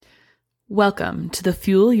Welcome to the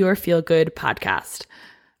Fuel Your Feel Good podcast.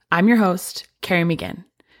 I'm your host, Carrie McGinn,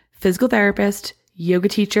 physical therapist, yoga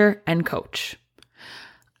teacher, and coach.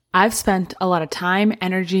 I've spent a lot of time,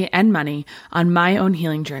 energy, and money on my own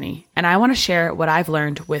healing journey, and I want to share what I've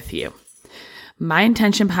learned with you. My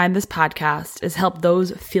intention behind this podcast is help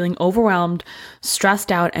those feeling overwhelmed,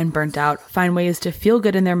 stressed out, and burnt out find ways to feel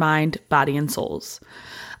good in their mind, body, and souls.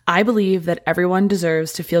 I believe that everyone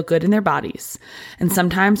deserves to feel good in their bodies, and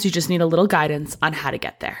sometimes you just need a little guidance on how to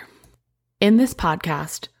get there. In this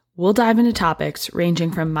podcast, we'll dive into topics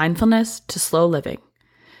ranging from mindfulness to slow living,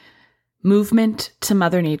 movement to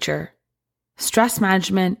Mother Nature, stress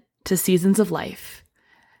management to seasons of life,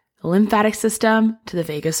 lymphatic system to the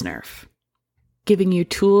vagus nerve, giving you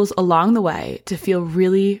tools along the way to feel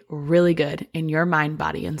really, really good in your mind,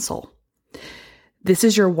 body, and soul. This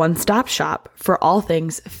is your one-stop shop for all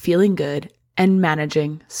things feeling good and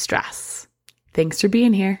managing stress. Thanks for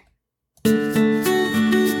being here.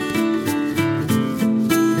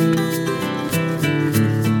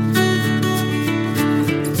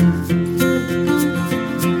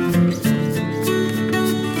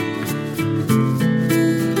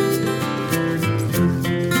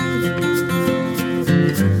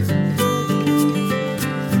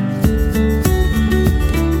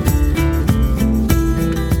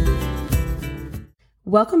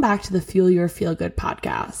 Welcome back to the Fuel Your Feel Good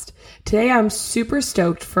podcast. Today I'm super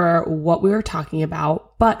stoked for what we were talking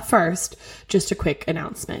about, but first, just a quick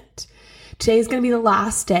announcement. Today is going to be the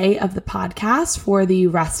last day of the podcast for the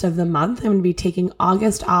rest of the month. I'm going to be taking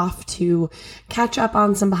August off to catch up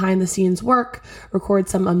on some behind the scenes work, record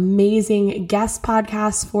some amazing guest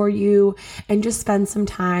podcasts for you, and just spend some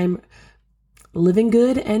time living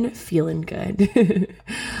good and feeling good.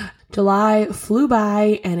 July flew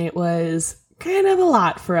by and it was kind of a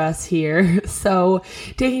lot for us here. So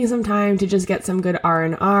taking some time to just get some good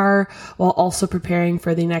R&R while also preparing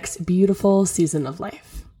for the next beautiful season of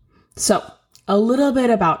life. So a little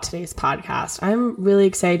bit about today's podcast. I'm really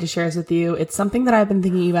excited to share this with you. It's something that I've been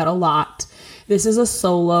thinking about a lot. This is a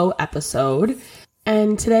solo episode.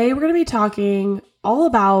 And today we're going to be talking all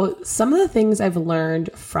about some of the things I've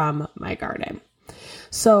learned from my garden.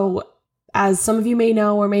 So as some of you may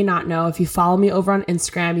know or may not know, if you follow me over on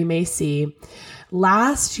Instagram, you may see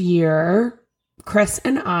last year, Chris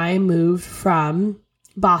and I moved from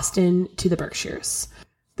Boston to the Berkshires.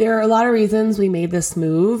 There are a lot of reasons we made this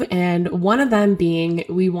move, and one of them being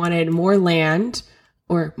we wanted more land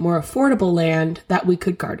or more affordable land that we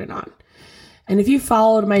could garden on. And if you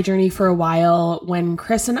followed my journey for a while, when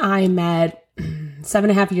Chris and I met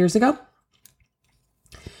 7.5 years ago,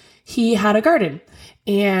 he had a garden.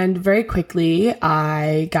 And very quickly,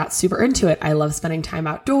 I got super into it. I love spending time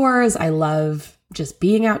outdoors. I love just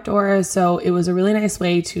being outdoors. So it was a really nice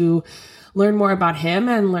way to learn more about him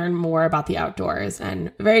and learn more about the outdoors.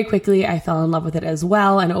 And very quickly, I fell in love with it as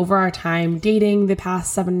well. And over our time dating the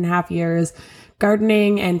past 7.5 years,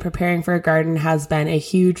 gardening and preparing for a garden has been a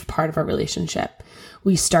huge part of our relationship.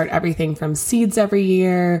 We start everything from seeds every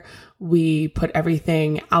year. We put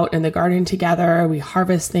everything out in the garden together. We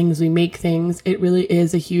harvest things. We make things. It really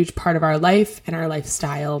is a huge part of our life and our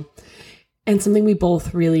lifestyle, and something we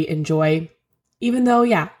both really enjoy, even though,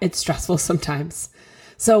 it's stressful sometimes.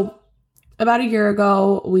 So about a year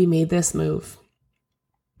ago, we made this move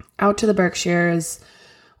out to the Berkshires,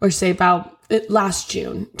 or say about last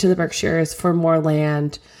June, to the Berkshires for more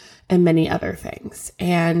land and many other things.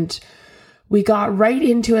 And we got right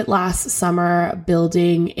into it last summer,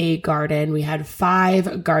 building a garden. We had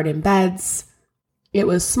 5 garden beds. It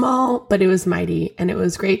was small, but it was mighty, and it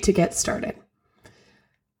was great to get started.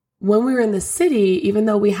 When we were in the city, even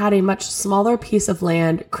though we had a much smaller piece of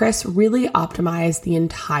land, Chris really optimized the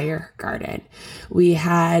entire garden. We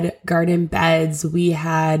had garden beds. We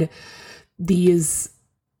had these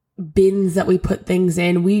bins that we put things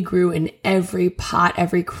in. We grew in every pot,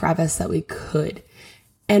 every crevice that we could.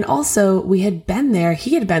 And also, he had been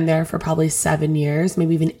there for probably 7 years,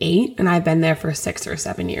 maybe even 8, and I've been there for 6 or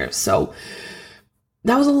 7 years. So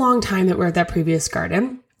that was a long time that we were at that previous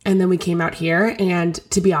garden. And then we came out here, and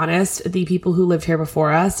to be honest, the people who lived here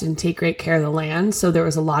before us didn't take great care of the land. So there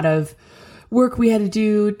was a lot of work we had to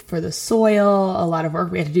do for the soil, a lot of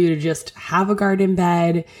work we had to do to just have a garden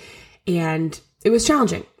bed, and it was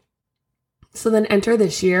challenging. So then enter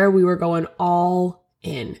this year, we were going all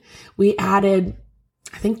in. We added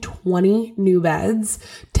 20 new beds,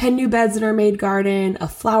 10 new beds in our maid garden, a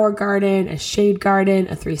flower garden, a shade garden,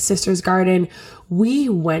 a Three Sisters garden. We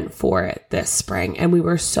went for it this spring, and we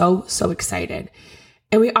were so excited.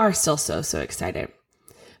 And we are still so excited.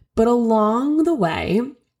 But along the way,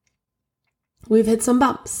 we've hit some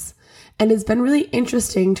bumps. And it's been really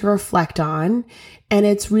interesting to reflect on. And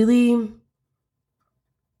it's really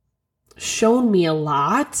shown me a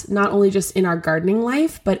lot, not only just in our gardening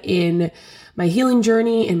life, but in my healing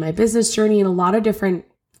journey, in my business journey, in a lot of different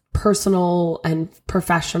personal and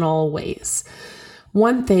professional ways.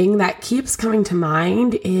 One thing that keeps coming to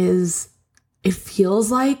mind is it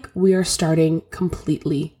feels like we are starting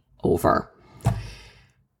completely over.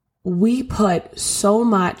 We put so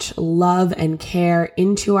much love and care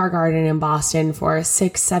into our garden in Boston for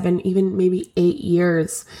 6, 7, even maybe 8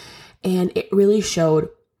 years. And it really showed.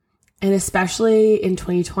 And especially in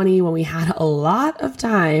 2020, when we had a lot of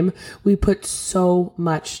time, we put so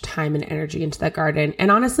much time and energy into that garden.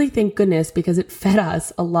 And honestly, thank goodness, because it fed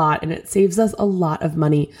us a lot and it saves us a lot of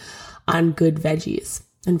money on good veggies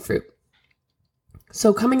and fruit.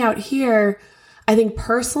 So coming out here, I think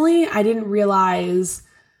personally, I didn't realize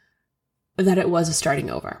that it was a starting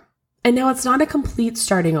over. And now it's not a complete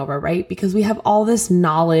starting over, right? Because we have all this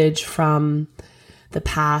knowledge from the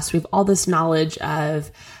past. We have all this knowledge of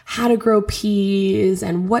how to grow peas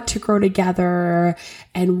and what to grow together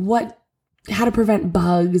and how to prevent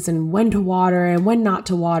bugs and when to water and when not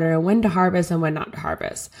to water and when to harvest and when not to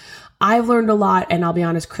harvest. I've learned a lot, and I'll be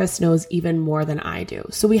honest, Chris knows even more than I do.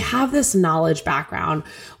 So we have this knowledge background.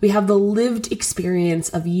 We have the lived experience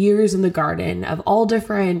of years in the garden of all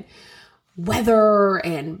different weather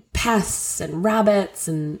and pests and rabbits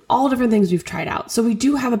and all different things we've tried out. So we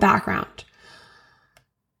do have a background.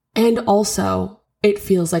 And also, it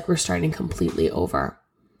feels like we're starting completely over.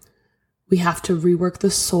 We have to rework the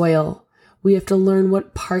soil. We have to learn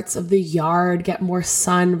what parts of the yard get more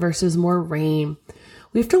sun versus more rain.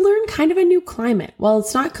 We have to learn kind of a new climate. While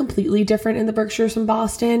it's not completely different in the Berkshires from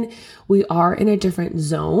Boston, we are in a different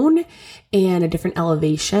zone and a different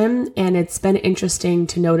elevation. And it's been interesting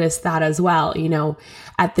to notice that as well. You know,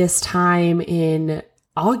 at this time in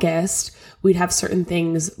August, we'd have certain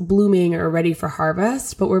things blooming or ready for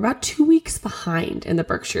harvest, but we're about 2 weeks behind in the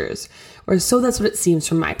Berkshires. Or so that's what it seems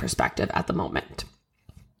from my perspective at the moment.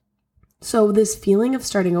 So this feeling of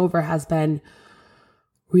starting over has been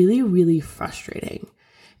really, really frustrating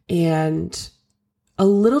and a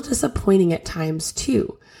little disappointing at times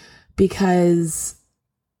too, because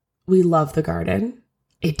we love the garden.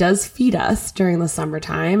 It does feed us during the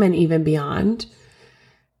summertime and even beyond.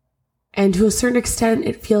 And to a certain extent,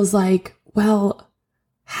 it feels like, well,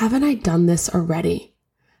 haven't I done this already?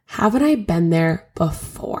 Haven't I been there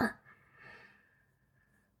before?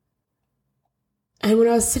 And when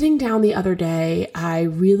I was sitting down the other day, it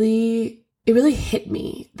really hit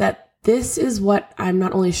me that this is what I'm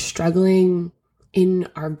not only struggling in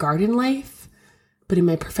our garden life, but in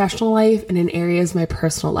my professional life and in areas of my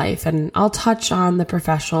personal life. And I'll touch on the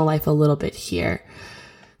professional life a little bit here.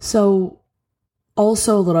 So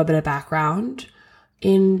also a little bit of background.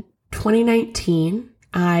 In 2019,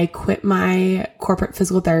 I quit my corporate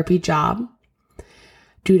physical therapy job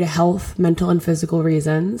due to health, mental, and physical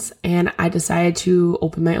reasons, and I decided to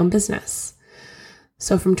open my own business.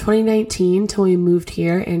 So from 2019 till we moved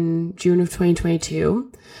here in June of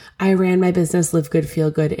 2022, I ran my business Live Good, Feel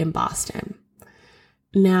Good in Boston.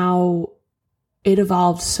 Now, it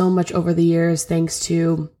evolved so much over the years thanks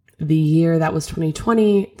to the year that was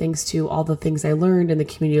 2020, thanks to all the things I learned and the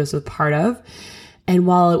community I was a part of. And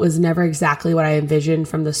while it was never exactly what I envisioned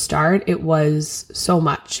from the start, it was so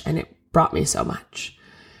much and it brought me so much.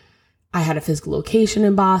 I had a physical location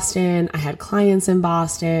in Boston. I had clients in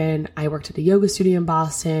Boston. I worked at a yoga studio in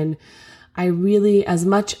Boston. I really, as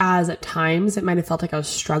much as at times it might have felt like I was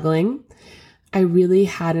struggling, I really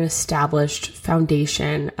had an established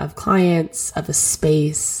foundation of clients, of a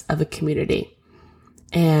space, of a community.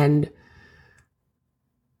 And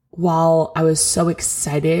while I was so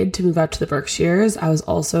excited to move out to the Berkshires, I was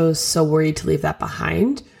also so worried to leave that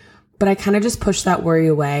behind. But I kind of just pushed that worry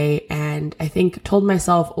away, and I think told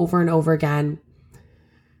myself over and over again,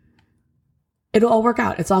 it'll all work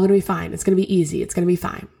out. It's all going to be fine. It's going to be easy. It's going to be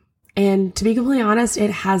fine. And to be completely honest, it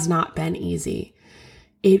has not been easy.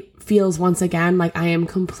 It feels once again like I am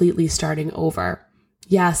completely starting over.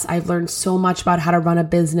 Yes, I've learned so much about how to run a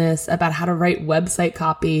business, about how to write website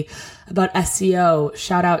copy, about SEO.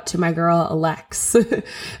 Shout out to my girl, Alex,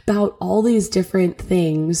 about all these different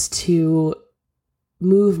things to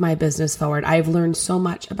move my business forward. I've learned so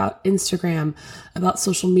much about Instagram, about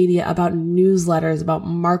social media, about newsletters, about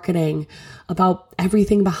marketing, about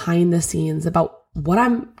everything behind the scenes, about what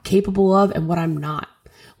I'm capable of and what I'm not,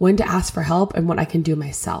 when to ask for help and what I can do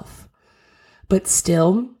myself. But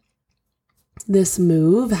still, this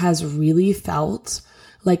move has really felt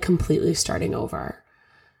like completely starting over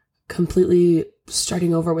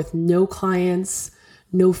with no clients,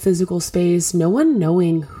 no physical space, no one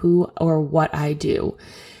knowing who or what I do.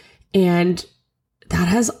 And that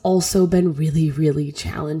has also been really, really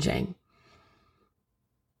challenging.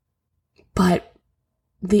 But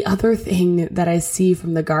the other thing that I see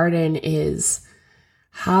from the garden is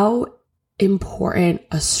how important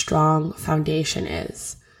a strong foundation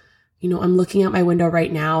is. I'm looking out my window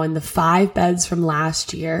right now, and the 5 beds from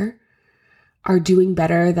last year are doing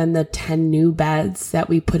better than the 10 new beds that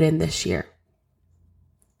we put in this year.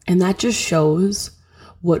 And that just shows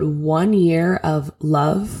what 1 year of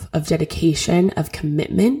love, of dedication, of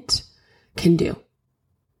commitment can do.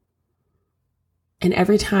 And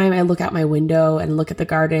every time I look out my window and look at the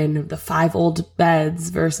garden of the 5 old beds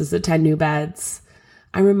versus the 10 new beds,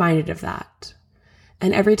 I'm reminded of that.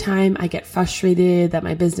 And every time I get frustrated that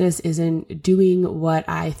my business isn't doing what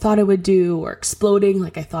I thought it would do or exploding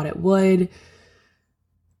like I thought it would,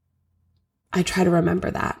 I try to remember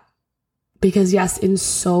that. Because yes, in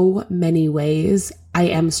so many ways, I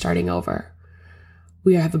am starting over.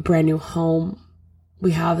 We have a brand new home.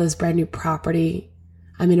 We have this brand new property.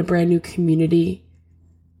 I'm in a brand new community.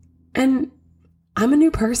 And I'm a new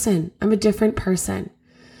person. I'm a different person.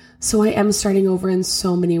 So I am starting over in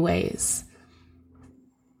so many ways.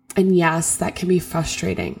 And yes, that can be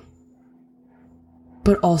frustrating.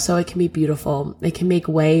 But also it can be beautiful. It can make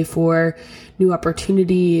way for new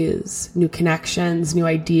opportunities, new connections, new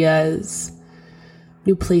ideas,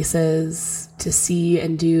 new places to see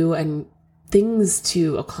and do, and things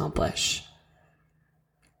to accomplish.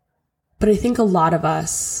 But I think a lot of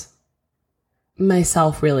us,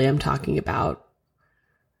 myself really I'm talking about,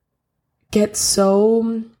 get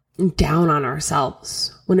so down on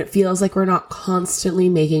ourselves when it feels like we're not constantly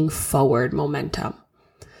making forward momentum,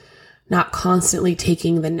 not constantly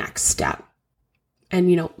taking the next step.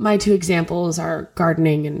 And, my 2 examples are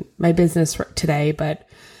gardening and my business today, but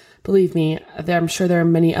believe me, I'm sure there are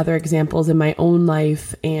many other examples in my own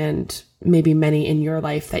life and maybe many in your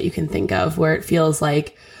life that you can think of where it feels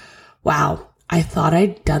like, wow, I thought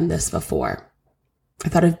I'd done this before. I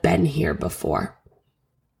thought I've been here before.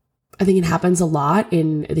 I think it happens a lot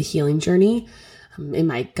in the healing journey. In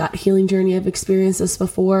my gut healing journey, I've experienced this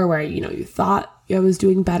before where, you thought I was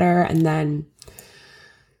doing better and then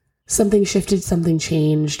something shifted, something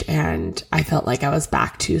changed, and I felt like I was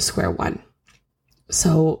back to square one.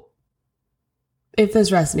 So if this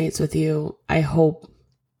resonates with you, I hope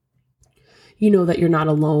you know that you're not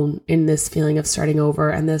alone in this feeling of starting over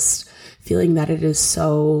and this feeling that it can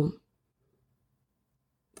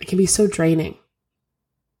be so draining.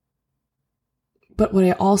 But what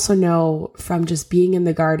I also know from just being in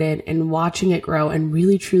the garden and watching it grow and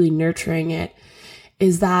really truly nurturing it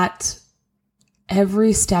is that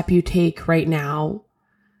every step you take right now,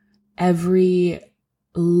 every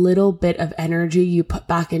little bit of energy you put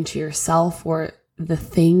back into yourself or the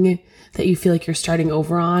thing that you feel like you're starting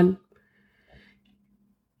over on,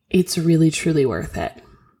 it's really, truly worth it.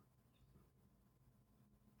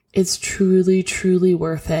 It's truly, truly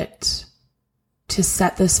worth it to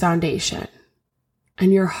set this foundation.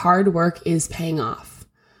 And your hard work is paying off.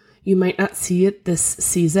 You might not see it this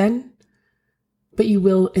season, but you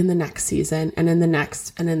will in the next season and in the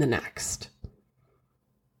next and in the next.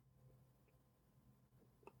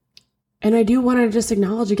 And I do want to just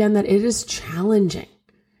acknowledge again that it is challenging.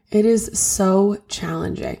 It is so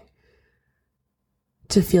challenging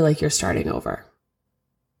to feel like you're starting over.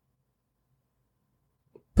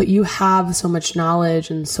 But you have so much knowledge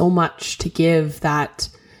and so much to give that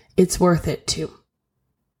it's worth it too.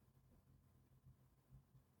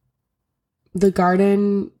 The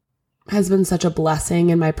garden has been such a blessing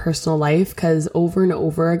in my personal life because over and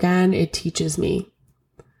over again, it teaches me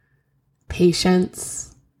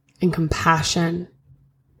patience and compassion.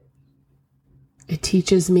 It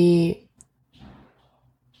teaches me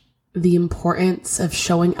the importance of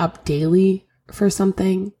showing up daily for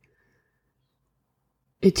something.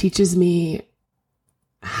 It teaches me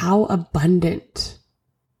how abundant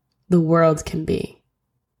the world can be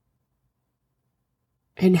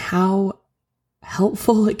and how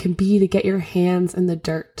helpful it can be to get your hands in the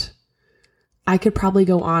dirt. I could probably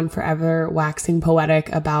go on forever waxing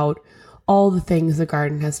poetic about all the things the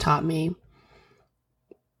garden has taught me.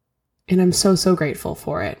 And I'm so, so grateful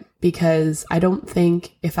for it because I don't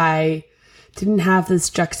think if I didn't have this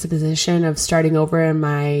juxtaposition of starting over in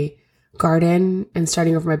my garden and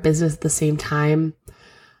starting over my business at the same time,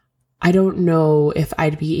 I don't know if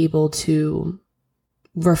I'd be able to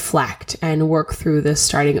reflect and work through this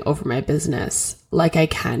starting over my business like I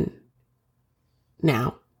can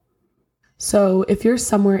now. So if you're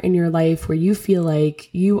somewhere in your life where you feel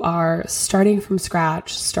like you are starting from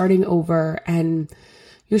scratch, starting over, and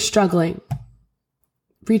you're struggling,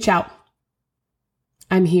 reach out.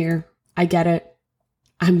 I'm here. I get it.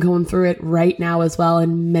 I'm going through it right now as well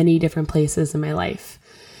in many different places in my life.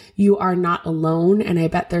 You are not alone, and I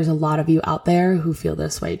bet there's a lot of you out there who feel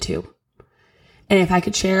this way too. And if I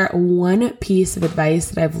could share one piece of advice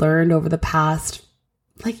that I've learned over the past,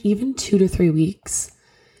 even 2 to 3 weeks,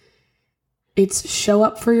 it's show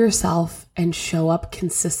up for yourself and show up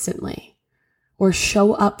consistently, or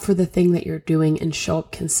show up for the thing that you're doing and show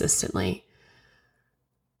up consistently.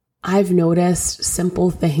 I've noticed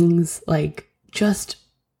simple things like just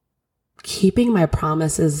keeping my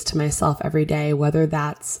promises to myself every day, whether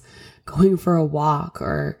that's going for a walk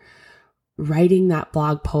or writing that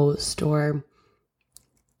blog post or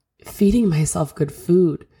feeding myself good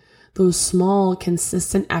food. Those small,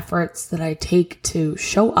 consistent efforts that I take to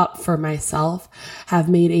show up for myself have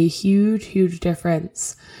made a huge, huge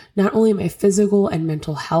difference, not only in my physical and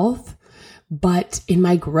mental health, but in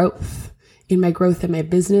my growth in my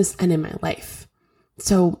business and in my life.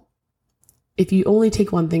 So if you only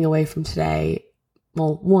take one thing away from today,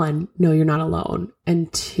 well, 1, no, you're not alone.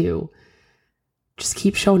 And 2, just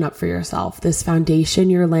keep showing up for yourself. This foundation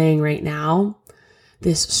you're laying right now,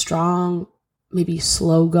 this strong, maybe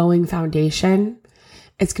slow going foundation,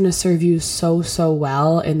 it's going to serve you so, so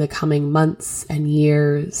well in the coming months and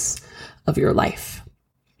years of your life.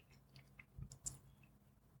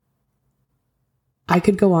 I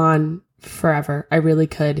could go on forever. I really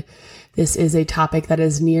could. This is a topic that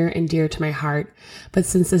is near and dear to my heart. But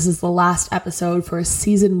since this is the last episode for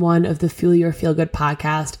season 1 of the Fuel Your Feel Good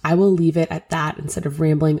podcast, I will leave it at that instead of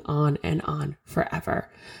rambling on and on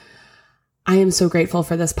forever. I am so grateful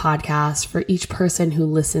for this podcast, for each person who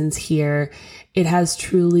listens here. It has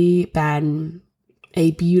truly been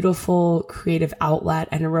a beautiful creative outlet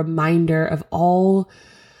and a reminder of all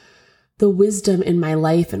the wisdom in my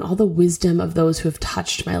life and all the wisdom of those who have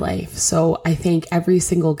touched my life. So I thank every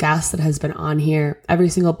single guest that has been on here, every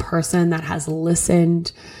single person that has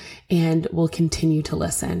listened and will continue to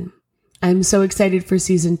listen. I'm so excited for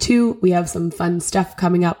season 2. We have some fun stuff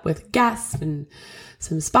coming up with guests and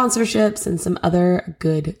some sponsorships and some other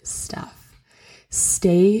good stuff.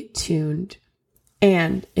 Stay tuned.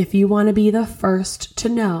 And if you want to be the first to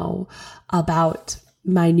know about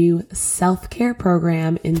my new self-care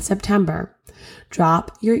program in September,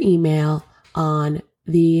 drop your email on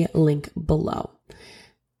the link below.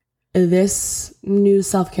 This new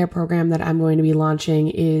self-care program that I'm going to be launching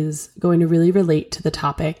is going to really relate to the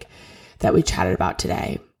topic that we chatted about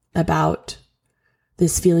today, about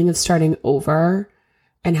this feeling of starting over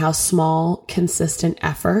and how small, consistent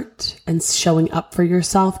effort and showing up for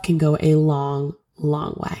yourself can go a long,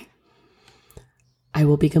 long way. I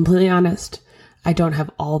will be completely honest. I don't have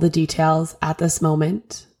all the details at this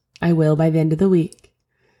moment. I will by the end of the week.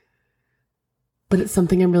 But it's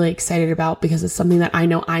something I'm really excited about because it's something that I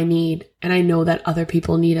know I need and I know that other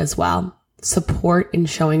people need as well. Support in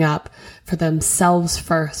showing up for themselves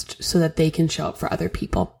first so that they can show up for other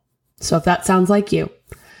people. So if that sounds like you,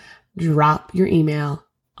 drop your email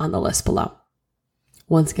on the list below.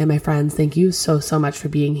 Once again, my friends, thank you so, so much for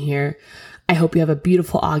being here. I hope you have a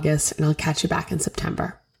beautiful August and I'll catch you back in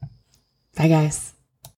September. Bye, guys.